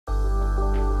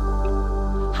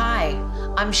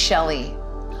I'm Shelly,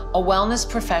 a wellness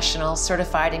professional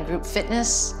certified in group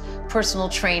fitness, personal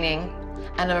training,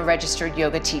 and I'm a registered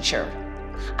yoga teacher.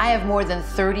 I have more than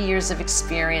 30 years of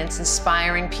experience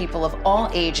inspiring people of all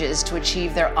ages to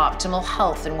achieve their optimal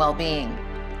health and well-being.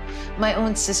 My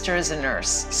own sister is a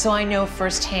nurse, so I know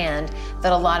firsthand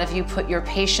that a lot of you put your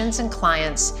patients and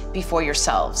clients before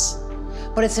yourselves.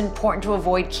 But it's important to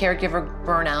avoid caregiver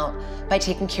burnout by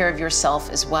taking care of yourself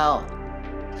as well.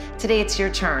 Today it's your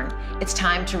turn. It's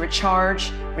time to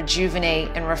recharge, rejuvenate,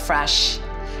 and refresh.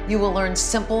 You will learn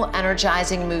simple,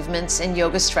 energizing movements and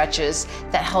yoga stretches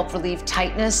that help relieve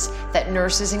tightness that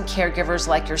nurses and caregivers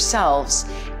like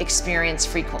yourselves experience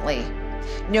frequently.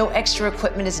 No extra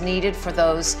equipment is needed for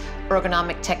those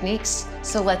ergonomic techniques,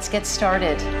 so let's get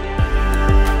started.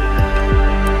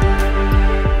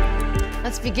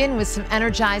 Let's begin with some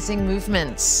energizing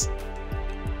movements.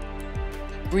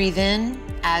 Breathe in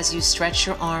as you stretch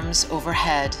your arms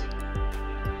overhead.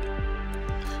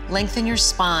 Lengthen your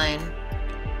spine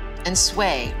and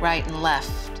sway right and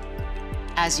left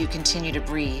as you continue to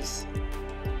breathe.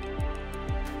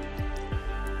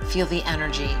 Feel the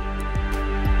energy.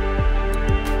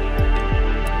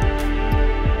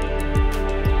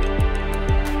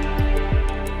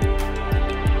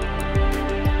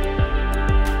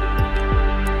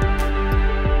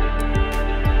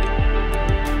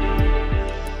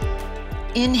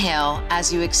 Inhale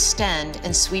as you extend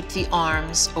and sweep the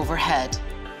arms overhead.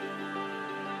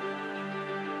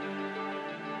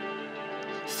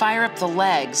 Fire up the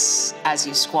legs as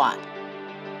you squat.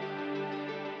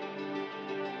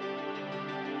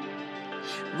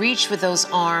 Reach with those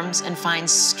arms and find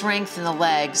strength in the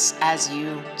legs as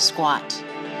you squat.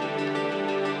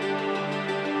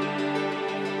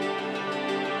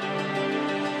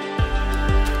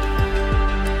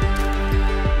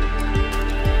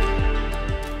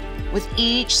 With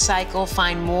each cycle,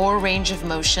 find more range of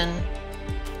motion.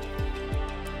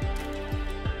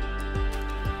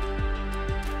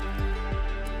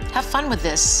 Have fun with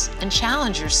this and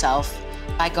challenge yourself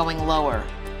by going lower.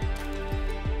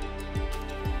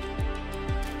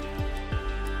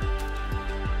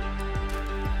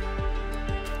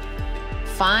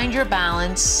 Find your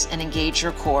balance and engage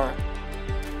your core.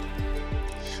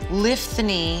 Lift the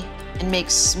knee and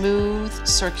make smooth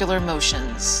circular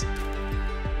motions.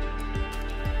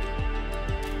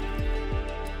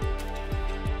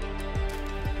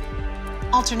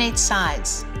 Alternate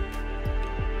sides.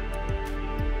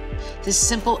 This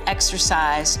simple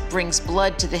exercise brings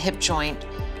blood to the hip joint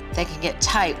that can get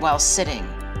tight while sitting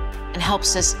and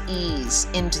helps us ease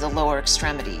into the lower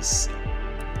extremities.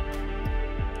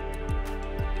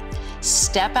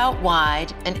 Step out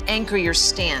wide and anchor your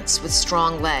stance with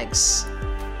strong legs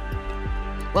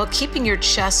while keeping your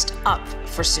chest up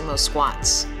for sumo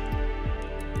squats.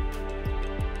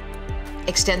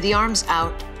 Extend the arms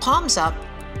out, palms up,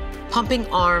 pumping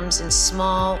arms in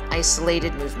small,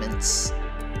 isolated movements.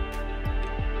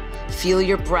 Feel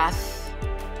your breath,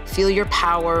 feel your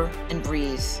power, and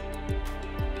breathe.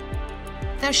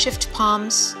 Now shift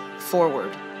palms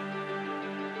forward.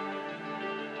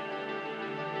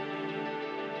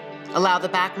 Allow the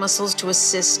back muscles to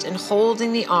assist in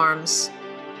holding the arms.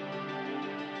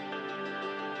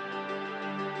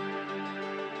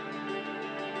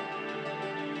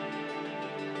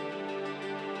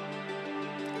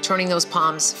 Turning those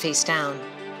palms face down.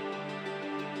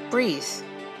 Breathe.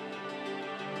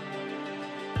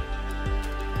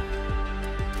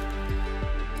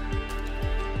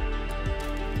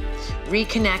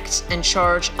 Reconnect and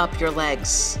charge up your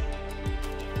legs.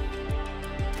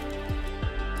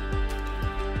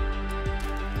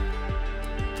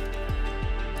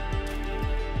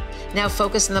 Now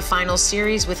focus on the final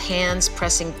series with hands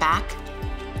pressing back.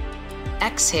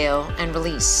 Exhale and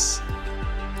release.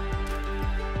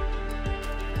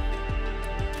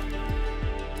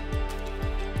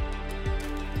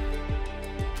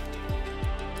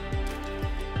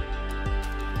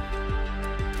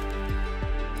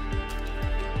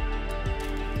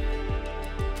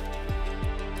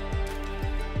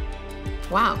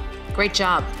 Wow, great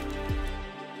job.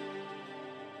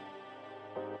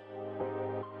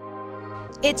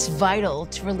 It's vital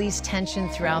to release tension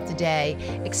throughout the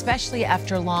day, especially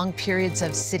after long periods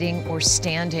of sitting or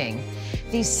standing.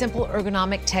 These simple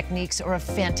ergonomic techniques are a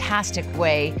fantastic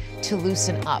way to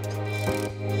loosen up.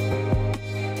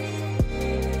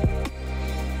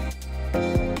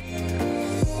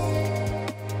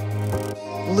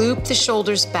 Loop the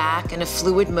shoulders back in a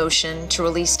fluid motion to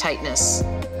release tightness.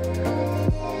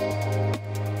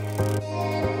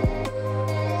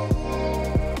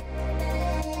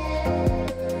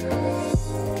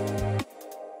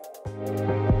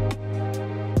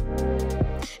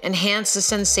 Enhance the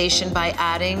sensation by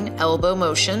adding elbow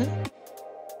motion.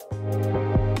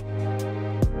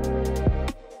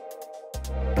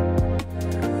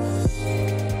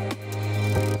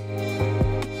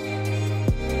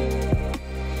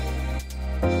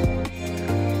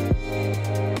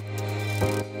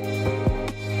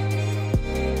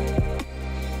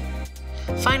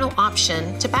 Final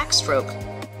option to backstroke.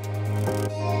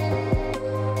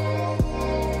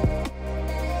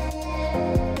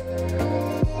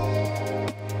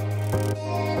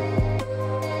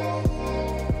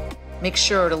 Make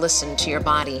sure to listen to your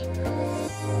body.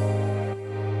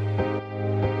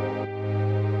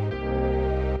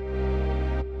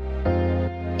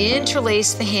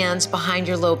 Interlace the hands behind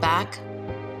your low back.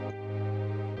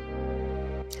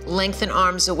 Lengthen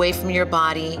arms away from your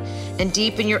body and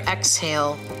deepen your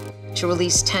exhale to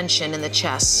release tension in the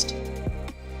chest.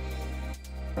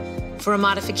 For a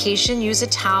modification, use a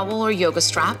towel or yoga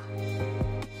strap.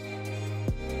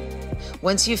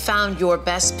 Once you've found your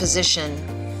best position,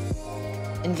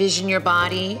 envision your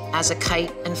body as a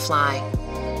kite and fly.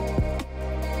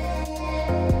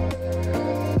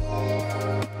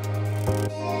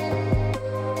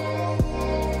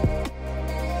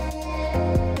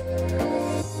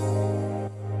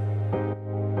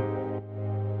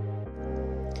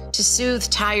 To soothe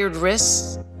tired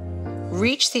wrists,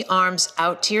 reach the arms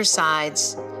out to your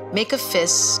sides, make a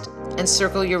fist, and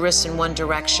circle your wrists in one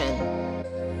direction.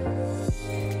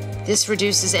 This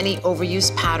reduces any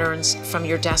overuse patterns from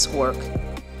your desk work.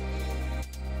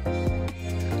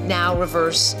 Now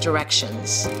reverse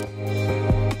directions.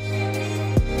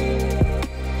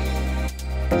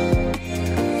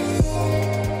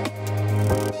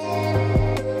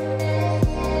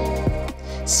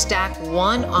 Stack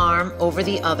one arm over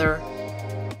the other.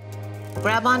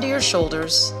 Grab onto your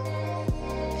shoulders.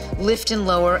 Lift and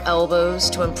lower elbows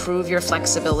to improve your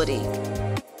flexibility.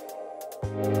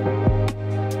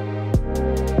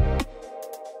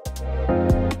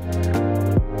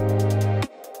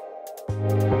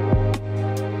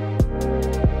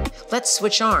 Let's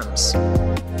switch arms.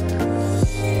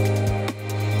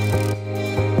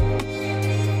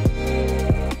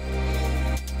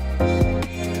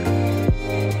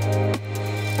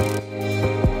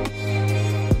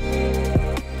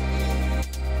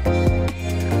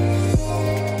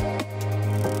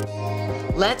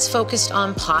 Let's focus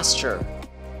on posture.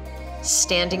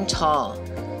 Standing tall.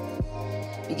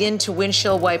 Begin to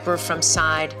windshield wiper from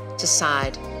side to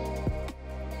side.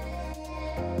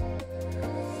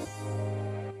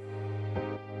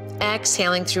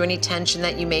 Exhaling through any tension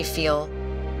that you may feel.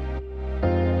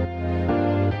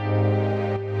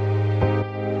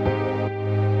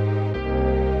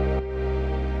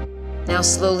 Now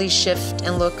slowly shift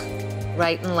and look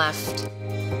right and left.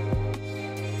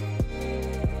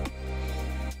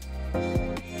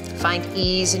 Find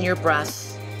ease in your breath.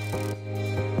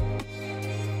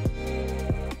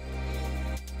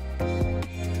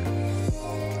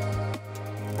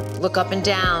 Look up and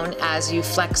down as you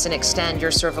flex and extend your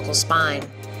cervical spine.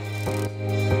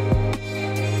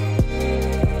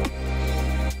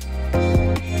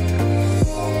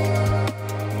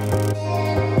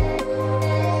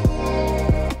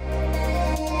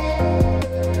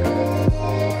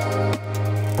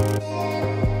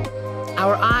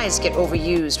 Our eyes get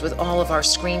overused with all of our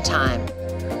screen time.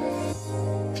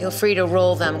 Feel free to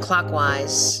roll them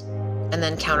clockwise and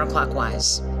then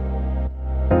counterclockwise.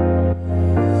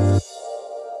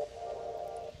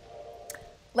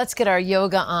 Let's get our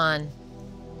yoga on.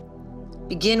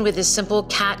 Begin with a simple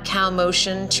cat-cow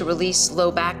motion to release low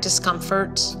back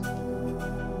discomfort.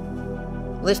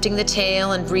 Lifting the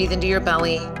tail and breathe into your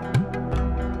belly.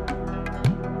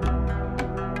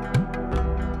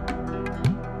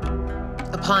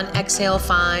 Upon exhale,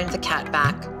 find the cat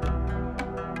back.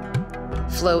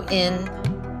 Flow in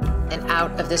and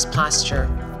out of this posture.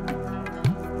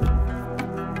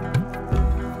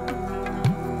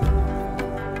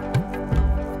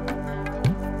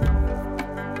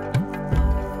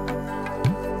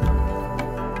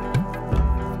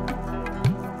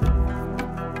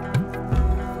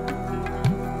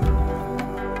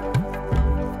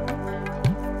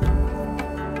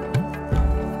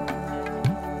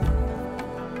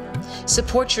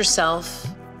 Support yourself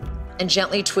and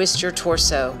gently twist your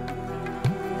torso.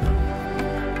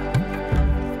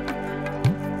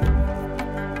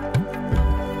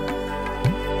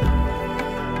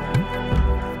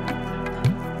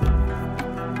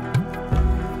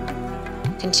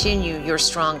 Continue your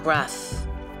strong breath.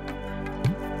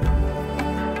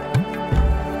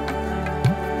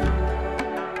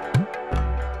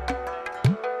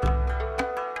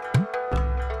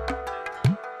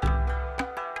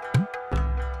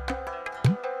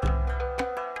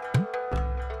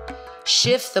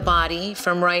 Shift the body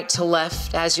from right to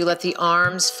left as you let the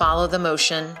arms follow the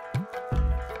motion.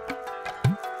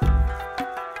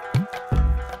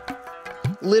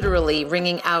 Literally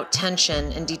wringing out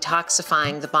tension and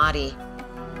detoxifying the body.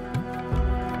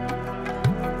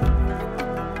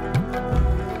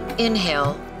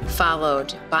 Inhale,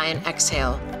 followed by an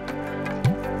exhale.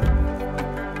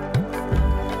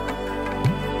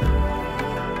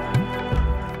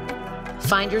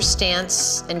 Find your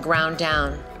stance and ground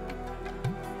down.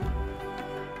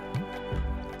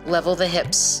 Level the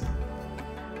hips.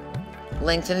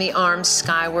 Lengthen the arms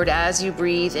skyward as you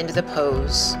breathe into the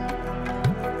pose.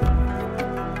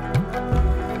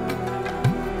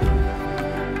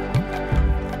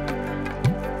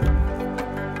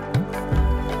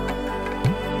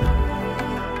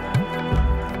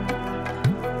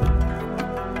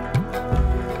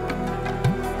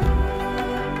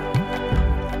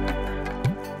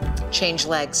 Change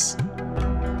legs.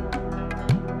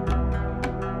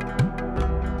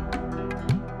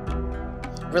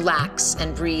 Relax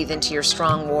and breathe into your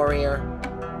strong warrior.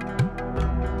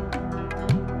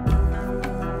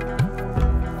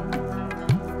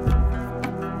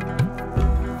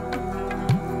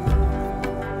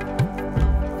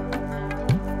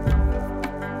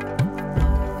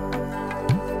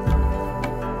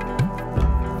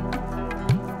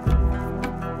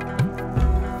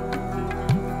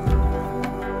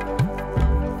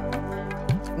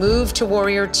 Move to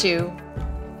warrior two.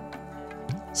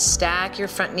 Stack your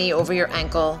front knee over your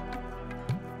ankle.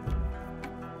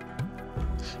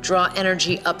 Draw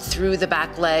energy up through the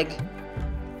back leg.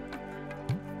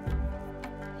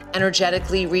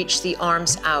 Energetically reach the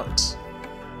arms out.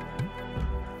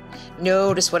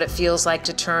 Notice what it feels like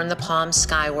to turn the palms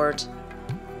skyward.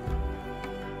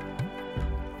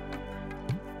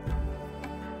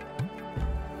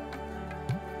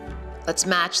 Let's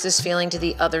match this feeling to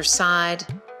the other side.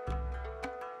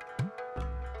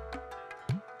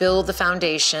 Build the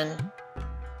foundation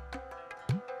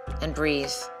and breathe.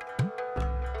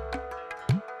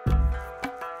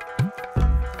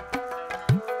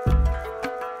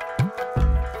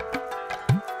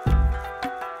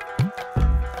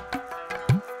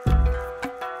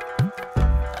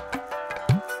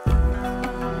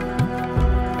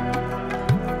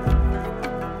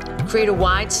 Create a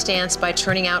wide stance by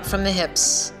turning out from the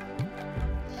hips.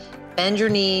 Bend your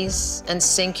knees and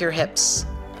sink your hips.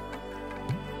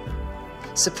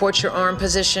 Support your arm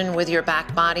position with your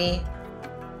back body.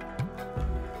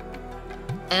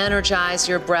 Energize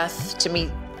your breath to meet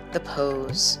the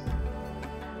pose.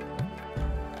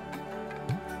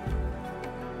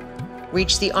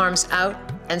 Reach the arms out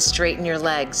and straighten your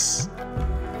legs.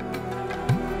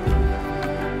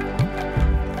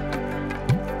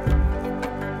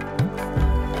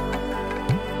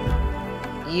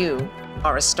 You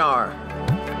are a star.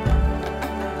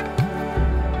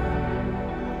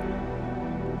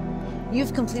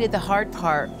 You've completed the hard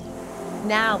part.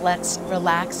 Now let's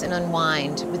relax and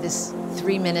unwind with this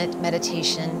 3-minute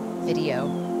meditation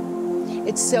video.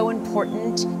 It's so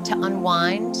important to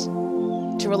unwind,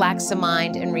 to relax the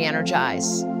mind and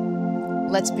re-energize.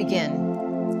 Let's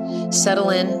begin.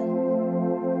 Settle in.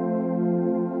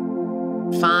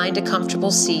 Find a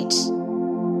comfortable seat.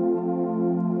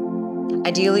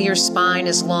 Ideally, your spine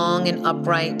is long and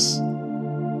upright.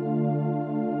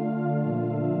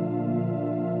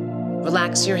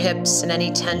 Relax your hips and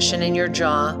any tension in your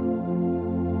jaw.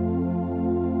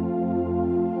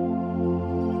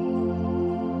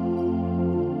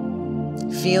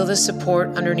 Feel the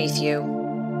support underneath you.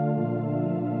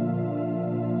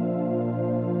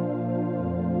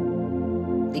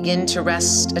 Begin to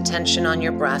rest attention on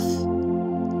your breath.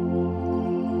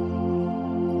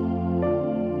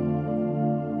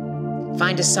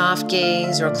 Find a soft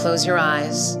gaze or close your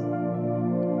eyes.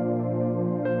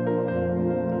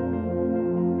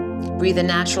 Breathe a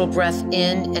natural breath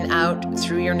in and out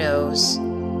through your nose.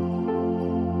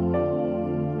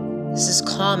 This is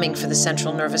calming for the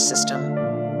central nervous system.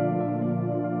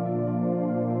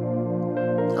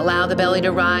 Allow the belly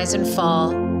to rise and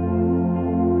fall.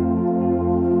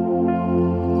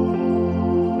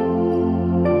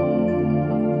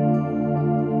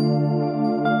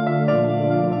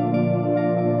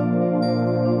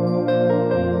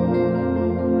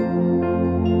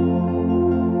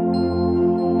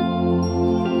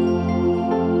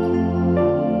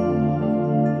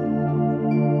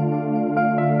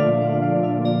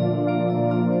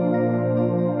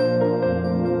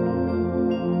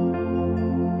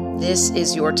 This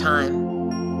is your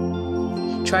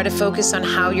time. Try to focus on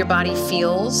how your body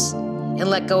feels and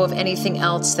let go of anything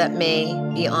else that may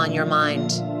be on your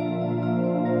mind.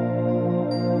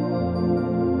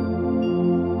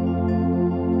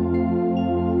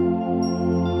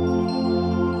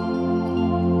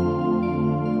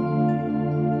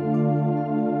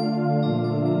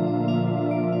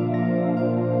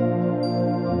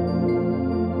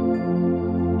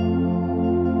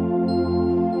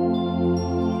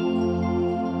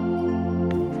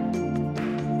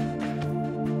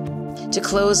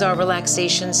 close our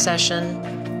relaxation session,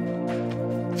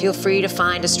 feel free to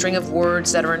find a string of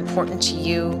words that are important to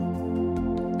you.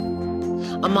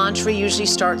 A mantra usually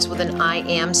starts with an I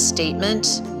am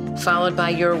statement, followed by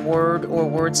your word or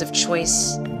words of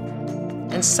choice,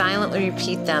 and silently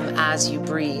repeat them as you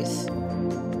breathe.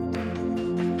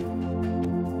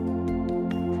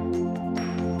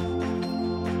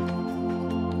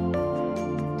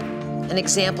 An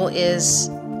example is,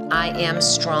 I am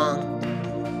strong.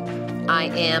 I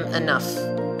am enough.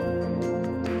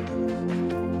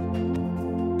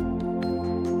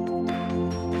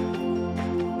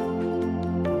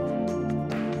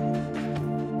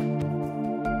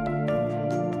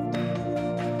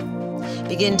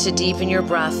 Begin to deepen your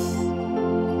breath.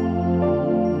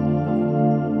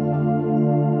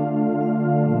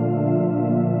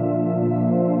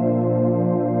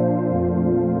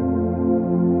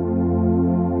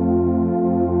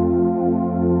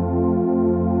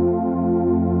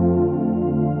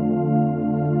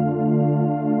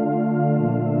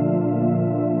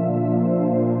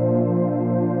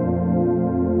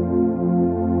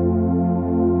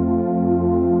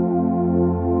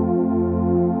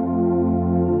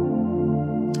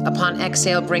 Upon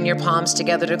exhale, bring your palms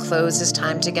together to close this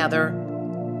time together.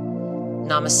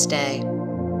 Namaste.